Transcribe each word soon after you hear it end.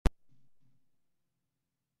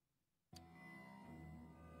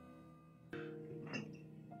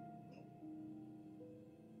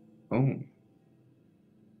Oh.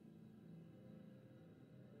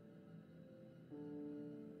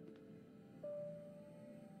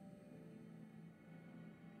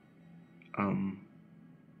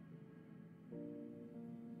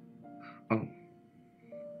 Oh.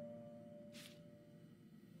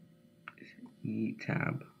 E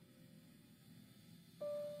tab.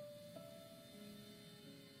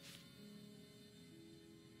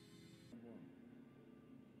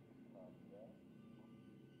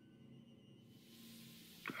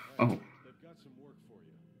 Oh. They've got some work for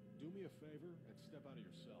you. Do me a favor and step out of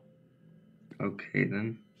your cell. Okay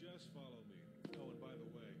then. Just follow me. Oh, and by the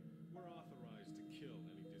way, we're authorized to kill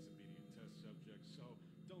any disobedient test subjects, so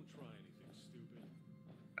don't try anything stupid.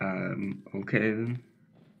 Okay then.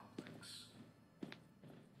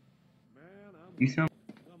 Man, I'm You sound.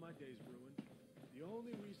 well, my day's ruined. The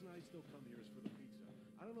only reason I still come here is for the pizza.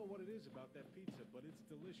 I don't know what it is about that pizza, but it's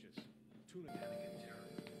delicious. Tuna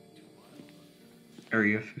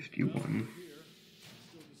Area 51. here.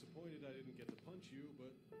 Still disappointed I didn't get to punch you,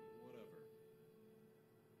 but whatever.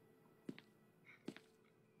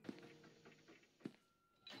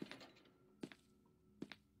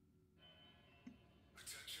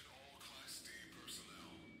 Attention all Class D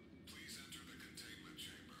personnel. Please enter the containment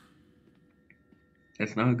chamber.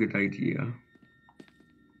 That's not a good idea.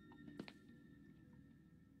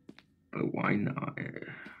 But why not? Please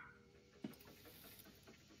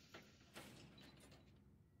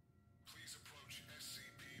approach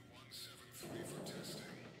SCP-173 for testing.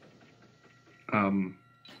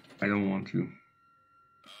 I don't want to. There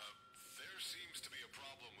seems to be a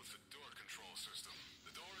problem with the door control system.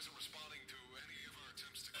 The door isn't responding to any of our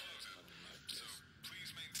attempts to close it. So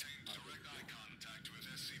please maintain direct eye contact with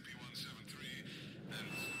SCP-173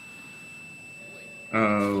 and...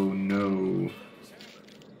 Oh no.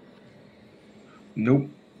 Nope.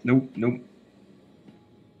 Nope. Nope.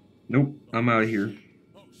 Nope. I'm out of here.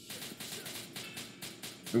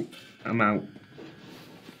 Nope. I'm out.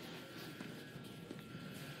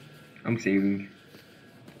 I'm saving.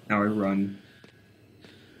 Now I run.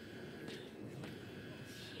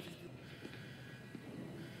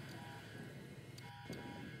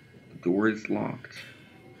 The door is locked.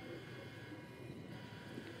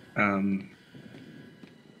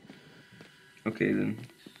 Okay then.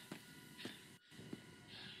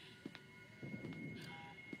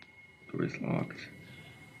 Door is locked.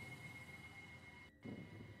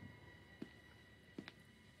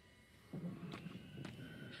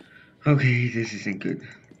 Okay, this isn't good.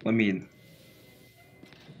 Let me in.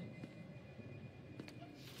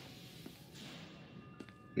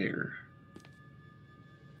 There.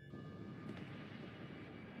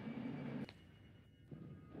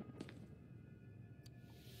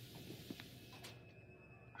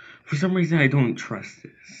 For some reason, I don't trust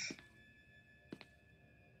this.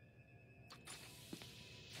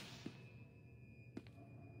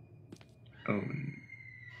 Oh.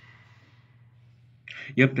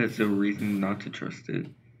 Yep, that's a reason not to trust it.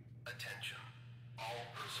 Attention. All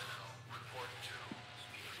personnel report to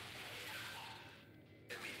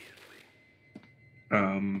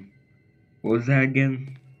immediately. What was that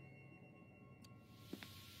again?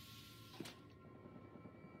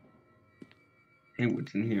 Hey,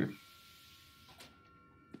 what's in here?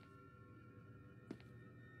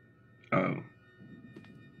 Oh.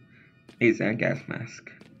 Hey, is that a gas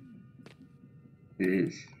mask? It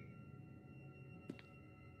is.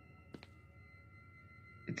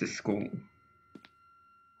 It's a skull.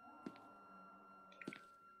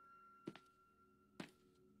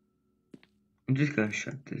 I'm just gonna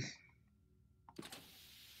shut this.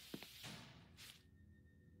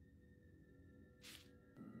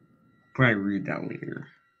 Probably read that later.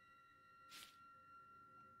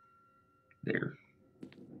 There.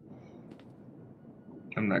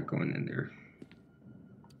 I'm not going in there.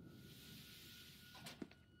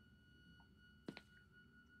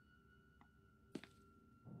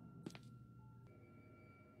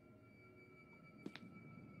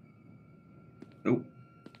 Nope.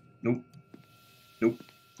 Nope. Nope.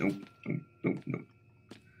 Nope. Nope. Nope. Nope.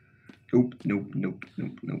 Nope. Nope. Nope. Nope. Nope.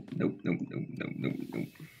 Nope. Nope. Nope. Nope. Nope. Nope.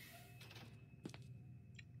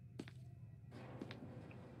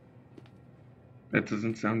 That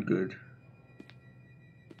doesn't sound good.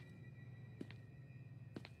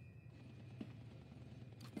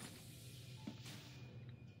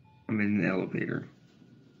 I'm in an elevator.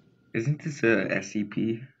 Isn't this a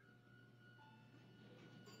SCP?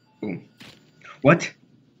 Oh. What?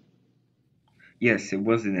 Yes, it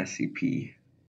was an SCP.